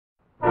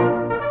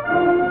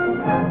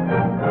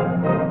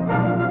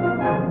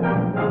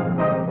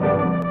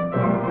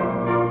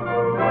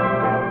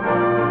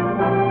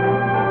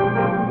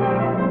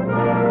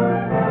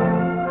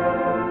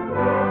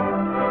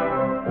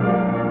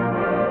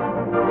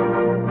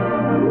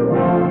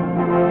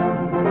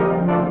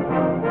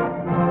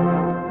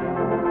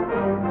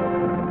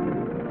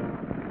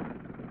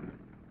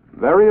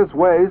Various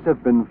ways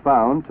have been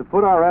found to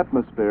put our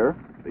atmosphere,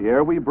 the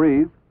air we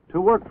breathe,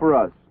 to work for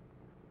us.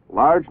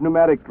 Large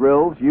pneumatic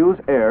drills use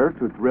air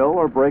to drill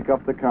or break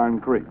up the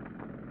concrete.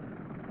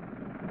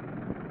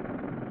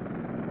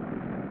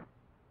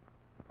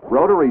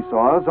 Rotary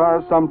saws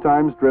are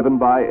sometimes driven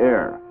by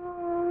air.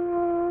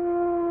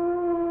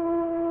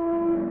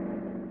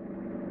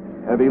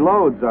 Heavy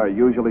loads are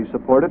usually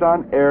supported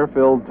on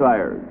air-filled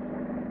tires.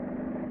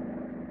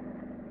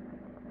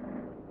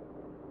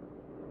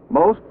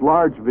 Most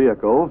large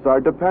vehicles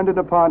are dependent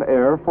upon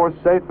air for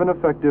safe and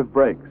effective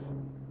brakes.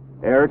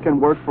 Air can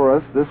work for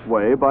us this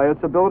way by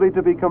its ability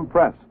to be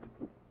compressed.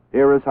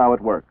 Here is how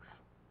it works.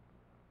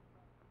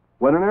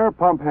 When an air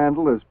pump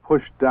handle is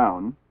pushed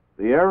down,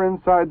 the air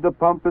inside the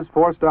pump is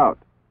forced out.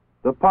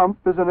 The pump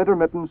is an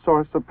intermittent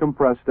source of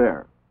compressed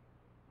air.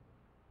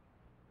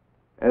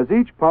 As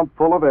each pump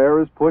full of air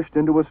is pushed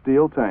into a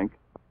steel tank,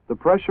 the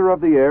pressure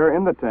of the air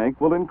in the tank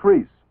will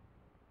increase.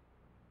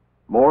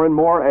 More and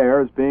more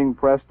air is being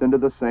pressed into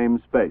the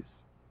same space.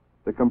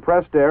 The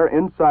compressed air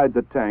inside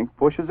the tank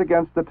pushes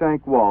against the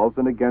tank walls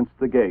and against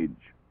the gauge.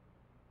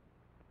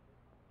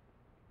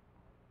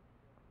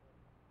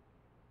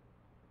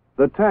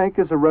 The tank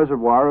is a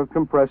reservoir of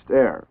compressed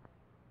air.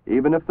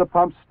 Even if the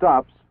pump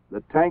stops,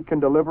 the tank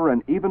can deliver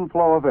an even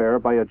flow of air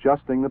by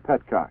adjusting the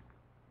petcock.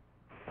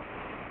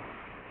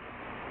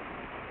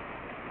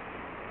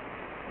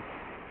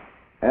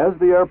 As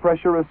the air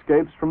pressure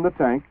escapes from the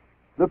tank,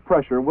 the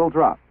pressure will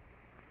drop.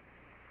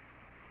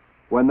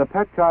 When the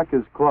petcock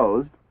is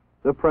closed,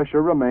 the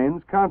pressure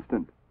remains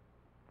constant.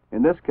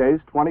 In this case,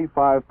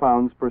 25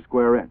 pounds per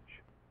square inch,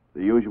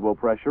 the usual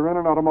pressure in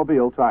an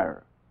automobile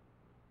tire.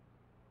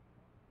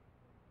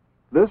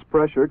 This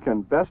pressure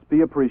can best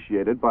be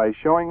appreciated by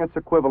showing its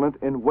equivalent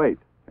in weight,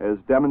 as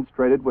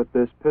demonstrated with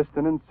this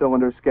piston and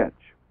cylinder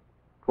sketch.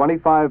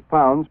 25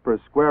 pounds per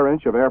square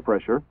inch of air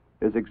pressure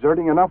is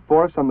exerting enough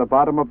force on the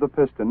bottom of the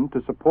piston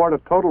to support a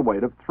total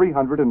weight of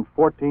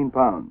 314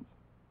 pounds.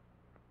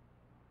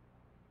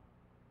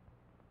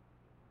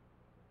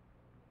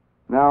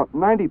 Now,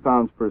 90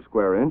 pounds per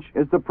square inch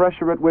is the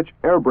pressure at which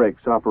air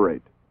brakes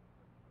operate.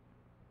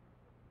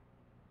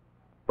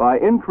 By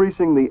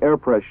increasing the air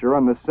pressure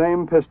on the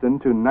same piston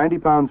to 90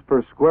 pounds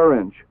per square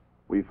inch,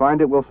 we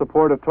find it will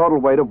support a total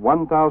weight of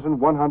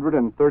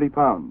 1,130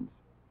 pounds.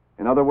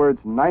 In other words,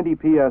 90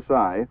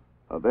 psi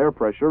of air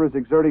pressure is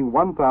exerting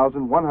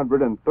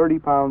 1,130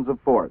 pounds of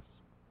force.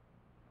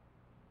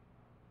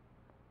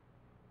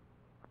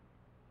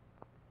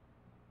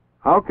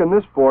 How can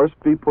this force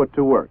be put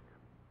to work?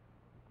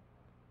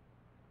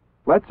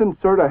 Let's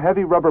insert a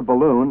heavy rubber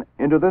balloon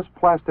into this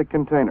plastic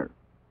container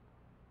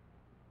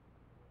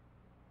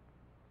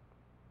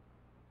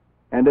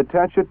and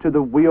attach it to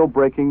the wheel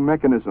braking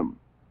mechanism.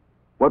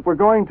 What we're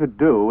going to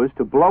do is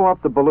to blow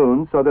up the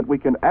balloon so that we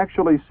can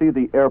actually see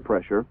the air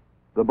pressure,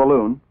 the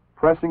balloon,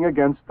 pressing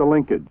against the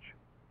linkage.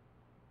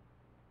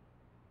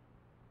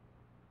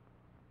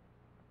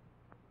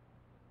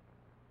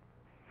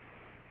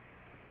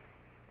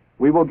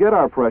 We will get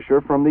our pressure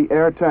from the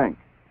air tank,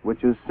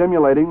 which is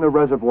simulating the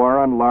reservoir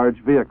on large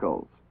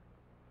vehicles.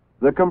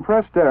 The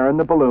compressed air in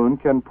the balloon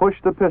can push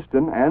the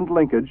piston and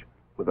linkage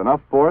with enough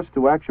force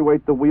to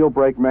actuate the wheel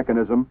brake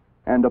mechanism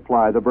and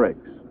apply the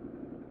brakes.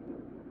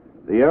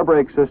 The air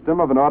brake system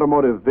of an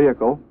automotive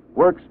vehicle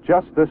works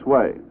just this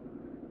way.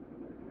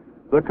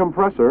 The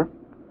compressor,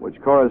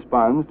 which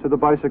corresponds to the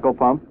bicycle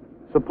pump,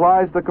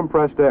 supplies the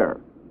compressed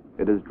air.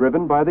 It is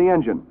driven by the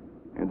engine.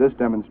 In this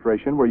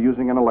demonstration, we're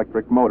using an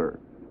electric motor.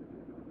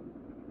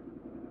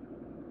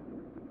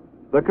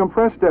 The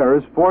compressed air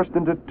is forced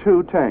into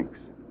two tanks.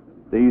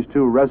 These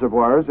two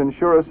reservoirs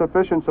ensure a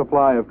sufficient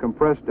supply of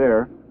compressed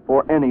air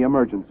for any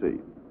emergency.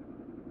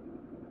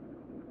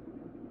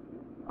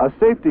 A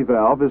safety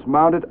valve is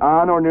mounted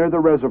on or near the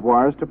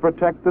reservoirs to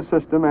protect the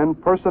system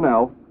and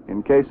personnel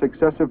in case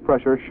excessive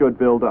pressure should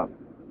build up.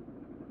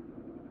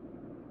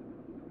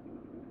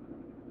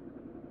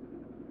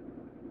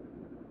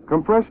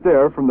 Compressed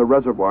air from the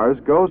reservoirs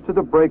goes to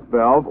the brake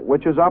valve,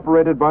 which is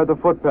operated by the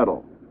foot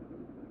pedal.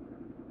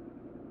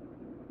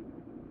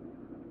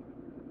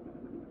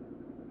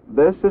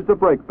 This is the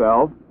brake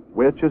valve,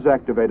 which is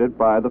activated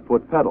by the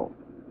foot pedal.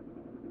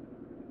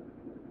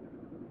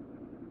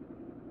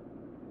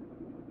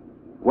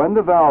 When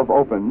the valve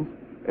opens,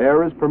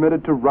 air is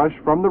permitted to rush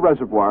from the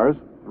reservoirs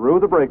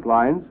through the brake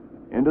lines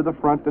into the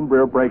front and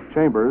rear brake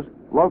chambers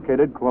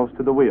located close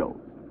to the wheels.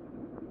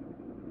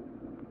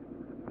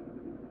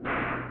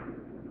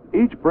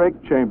 Each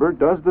brake chamber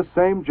does the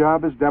same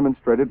job as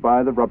demonstrated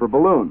by the rubber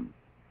balloon.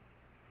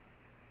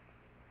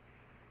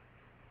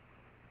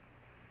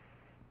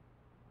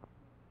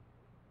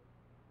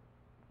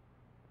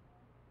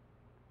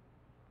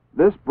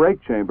 This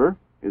brake chamber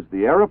is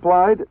the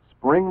air-applied,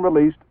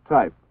 spring-released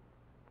type.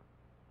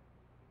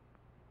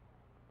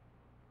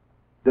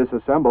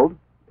 Disassembled,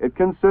 it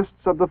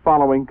consists of the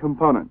following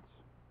components: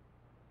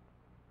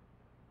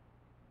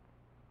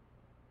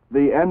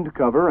 the end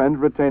cover and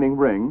retaining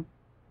ring,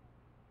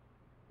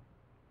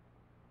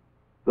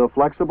 the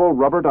flexible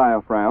rubber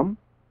diaphragm,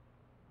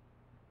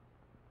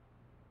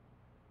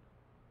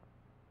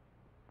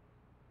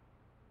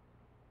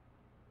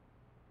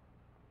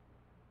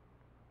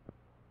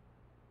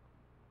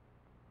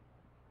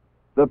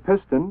 the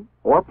piston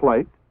or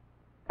plate,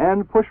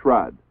 and push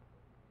rod.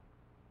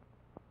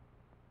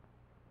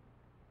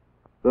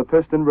 The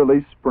piston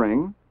release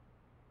spring,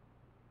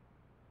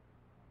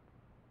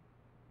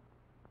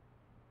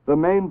 the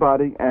main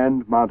body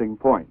and mounting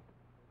point.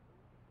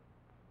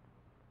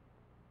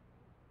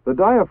 The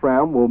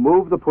diaphragm will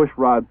move the push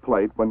rod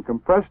plate when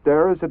compressed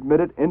air is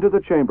admitted into the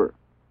chamber.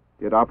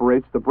 It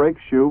operates the brake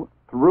shoe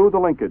through the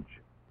linkage.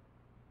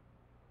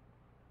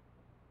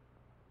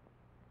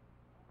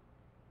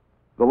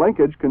 The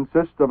linkage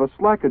consists of a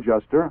slack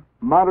adjuster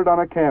mounted on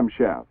a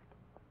camshaft.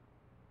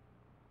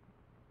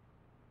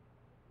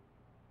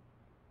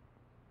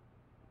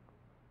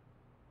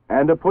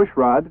 And a push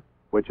rod,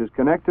 which is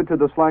connected to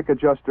the slack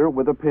adjuster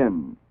with a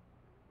pin.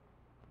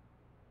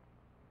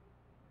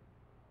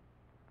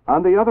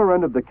 On the other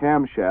end of the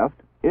camshaft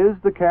is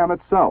the cam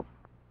itself.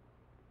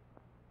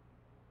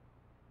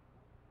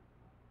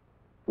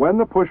 When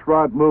the push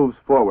rod moves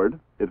forward,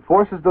 it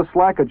forces the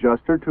slack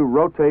adjuster to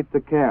rotate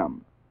the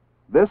cam.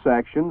 This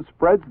action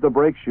spreads the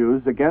brake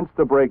shoes against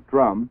the brake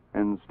drum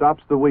and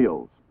stops the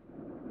wheels.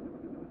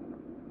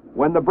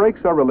 When the brakes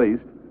are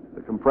released,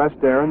 the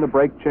compressed air in the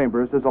brake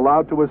chambers is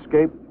allowed to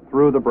escape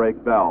through the brake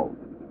valve.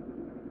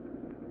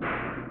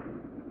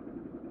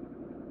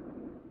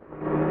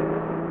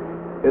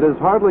 It is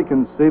hardly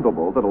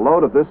conceivable that a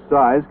load of this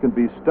size can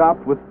be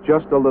stopped with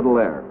just a little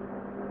air.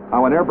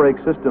 How an air brake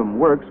system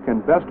works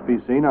can best be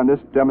seen on this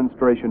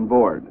demonstration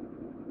board.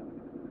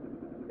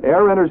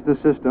 Air enters the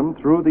system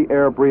through the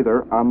air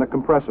breather on the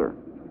compressor.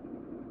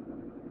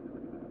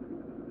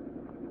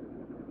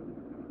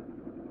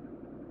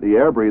 The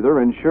air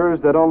breather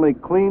ensures that only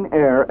clean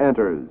air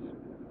enters.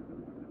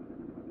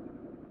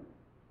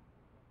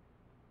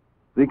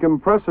 The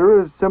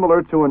compressor is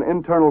similar to an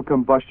internal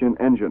combustion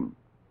engine.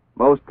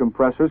 Most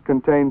compressors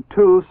contain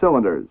 2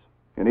 cylinders,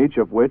 in each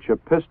of which a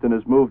piston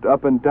is moved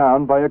up and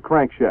down by a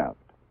crankshaft.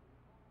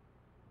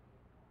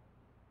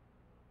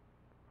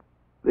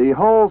 The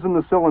holes in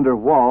the cylinder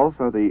walls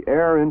are the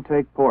air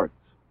intake ports.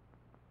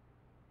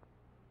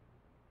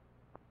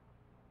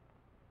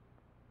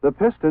 The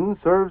piston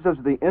serves as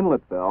the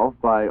inlet valve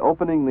by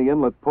opening the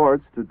inlet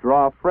ports to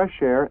draw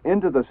fresh air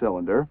into the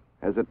cylinder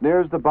as it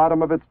nears the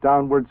bottom of its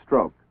downward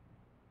stroke.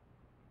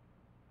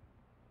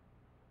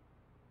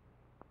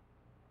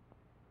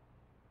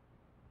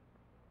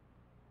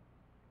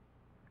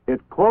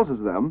 It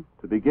closes them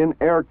to begin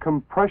air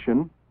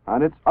compression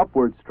on its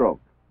upward stroke.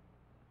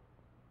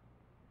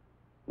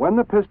 When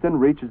the piston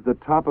reaches the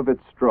top of its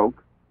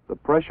stroke, the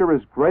pressure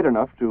is great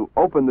enough to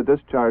open the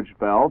discharge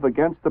valve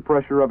against the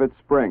pressure of its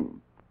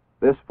spring.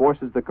 This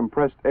forces the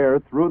compressed air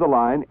through the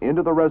line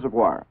into the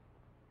reservoir.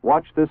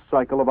 Watch this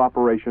cycle of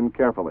operation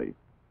carefully.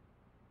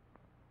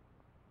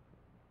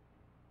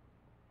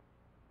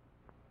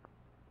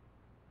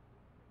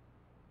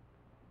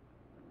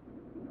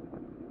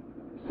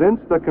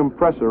 Since the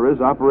compressor is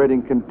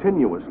operating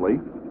continuously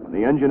and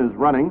the engine is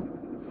running,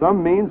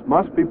 some means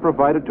must be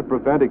provided to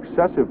prevent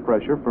excessive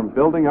pressure from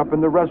building up in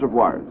the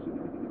reservoirs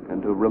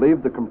and to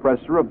relieve the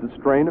compressor of the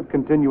strain of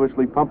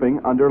continuously pumping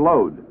under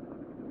load.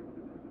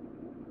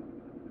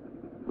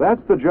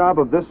 That's the job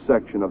of this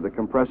section of the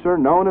compressor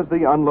known as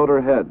the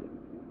unloader head.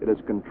 It is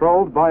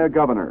controlled by a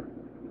governor.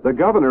 The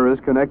governor is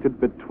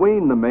connected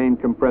between the main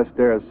compressed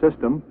air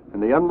system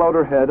and the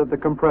unloader head of the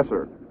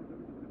compressor.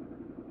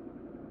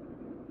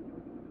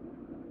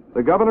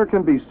 The governor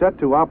can be set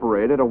to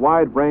operate at a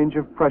wide range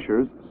of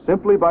pressures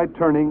simply by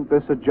turning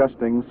this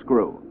adjusting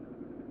screw.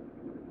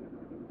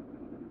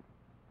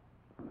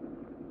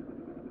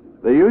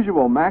 The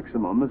usual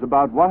maximum is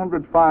about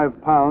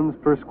 105 pounds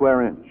per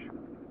square inch.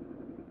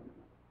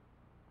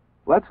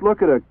 Let's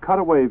look at a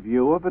cutaway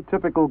view of a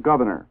typical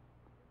governor.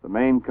 The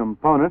main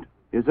component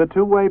is a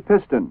 2-way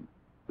piston.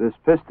 This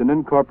piston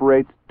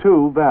incorporates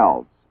 2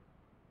 valves,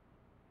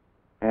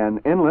 an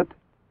inlet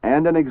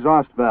and an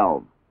exhaust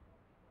valve.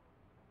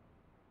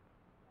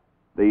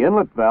 The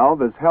inlet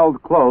valve is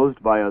held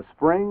closed by a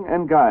spring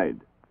and guide.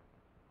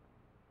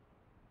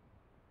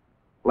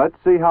 Let's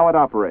see how it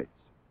operates.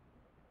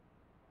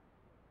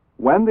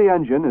 When the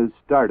engine is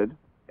started,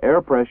 air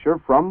pressure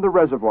from the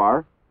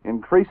reservoir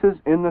increases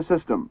in the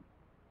system.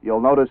 You'll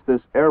notice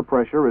this air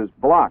pressure is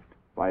blocked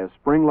by a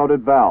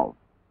spring-loaded valve.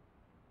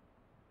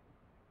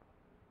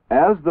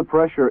 As the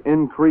pressure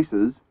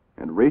increases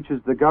and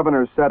reaches the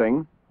governor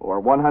setting, or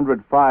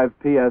 105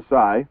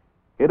 psi,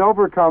 it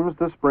overcomes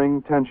the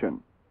spring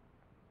tension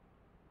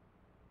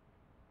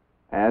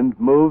and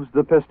moves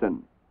the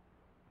piston.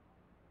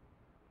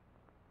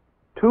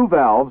 2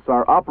 valves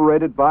are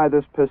operated by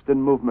this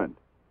piston movement.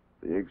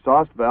 The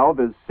exhaust valve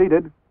is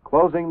seated,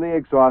 closing the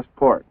exhaust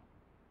port.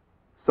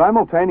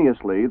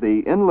 Simultaneously,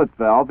 the inlet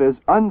valve is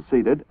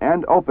unseated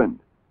and opened,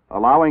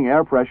 allowing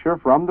air pressure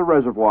from the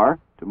reservoir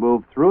to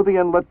move through the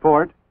inlet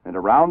port and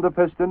around the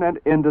piston and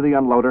into the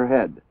unloader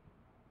head.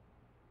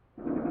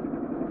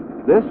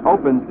 This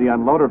opens the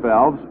unloader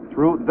valves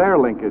through their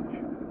linkage.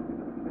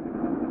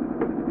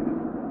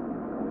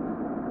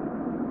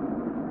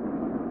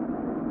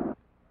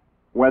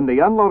 When the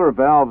unloader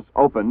valves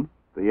open,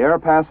 The air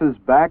passes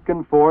back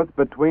and forth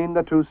between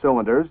the two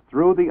cylinders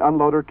through the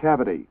unloader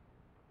cavity.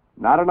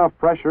 Not enough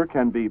pressure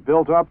can be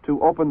built up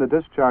to open the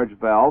discharge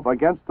valve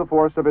against the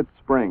force of its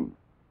spring.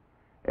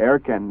 Air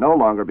can no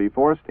longer be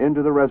forced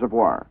into the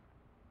reservoir.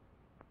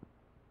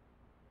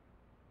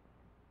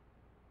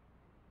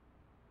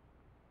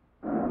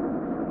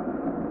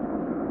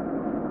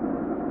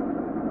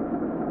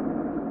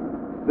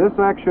 This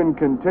action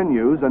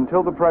continues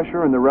until the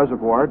pressure in the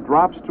reservoir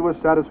drops to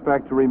a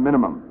satisfactory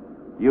minimum,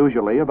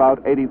 usually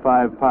about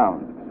 85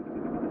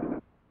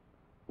 pounds.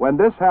 When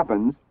this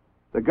happens,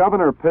 the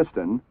governor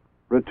piston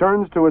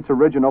returns to its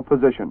original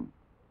position.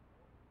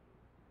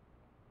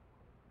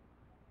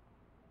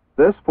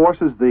 This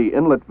forces the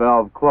inlet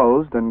valve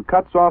closed and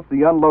cuts off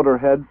the unloader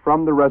head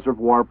from the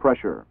reservoir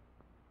pressure.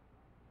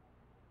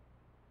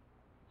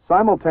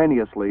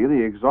 Simultaneously,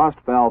 the exhaust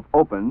valve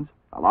opens,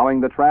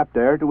 allowing the trapped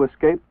air to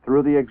escape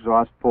through the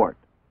exhaust port.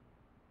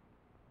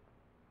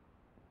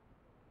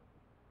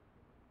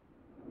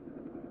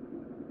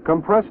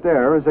 Compressed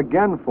air is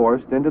again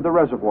forced into the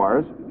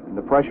reservoirs, and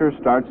the pressure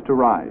starts to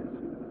rise.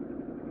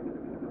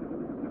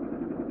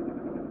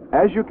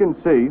 As you can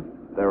see,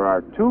 there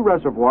are two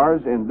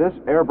reservoirs in this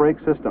air brake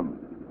system.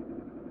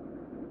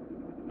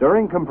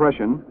 During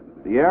compression,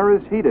 the air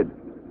is heated.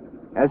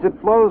 As it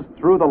flows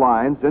through the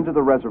lines into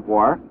the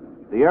reservoir,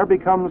 the air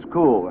becomes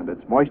cool and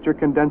its moisture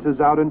condenses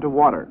out into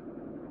water.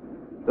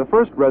 The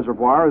first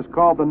reservoir is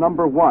called the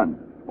number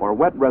 1, or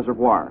wet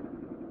reservoir.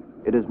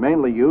 It is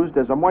mainly used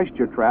as a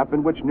moisture trap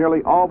in which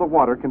nearly all the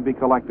water can be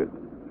collected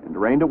and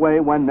drained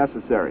away when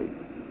necessary.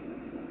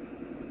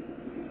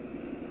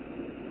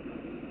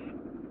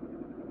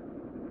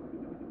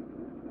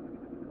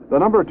 The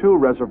number 2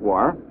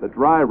 reservoir, the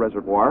dry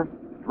reservoir,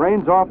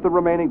 drains off the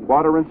remaining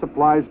water and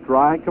supplies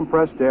dry,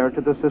 compressed air to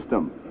the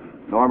system.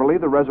 Normally,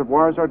 the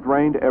reservoirs are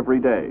drained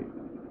every day.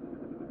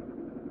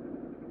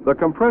 The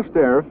compressed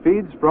air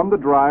feeds from the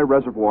dry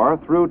reservoir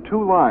through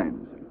two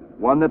lines,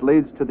 one that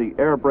leads to the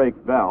air brake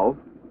valve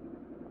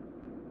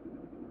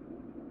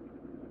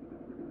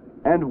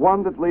and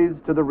one that leads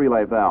to the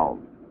relay valve.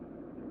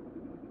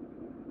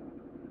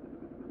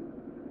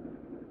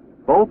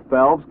 Both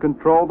valves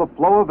control the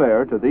flow of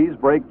air to these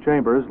brake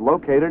chambers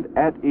located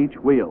at each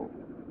wheel.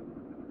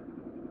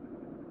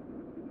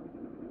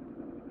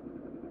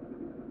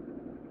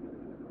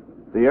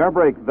 The air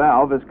brake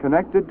valve is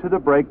connected to the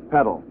brake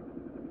pedal.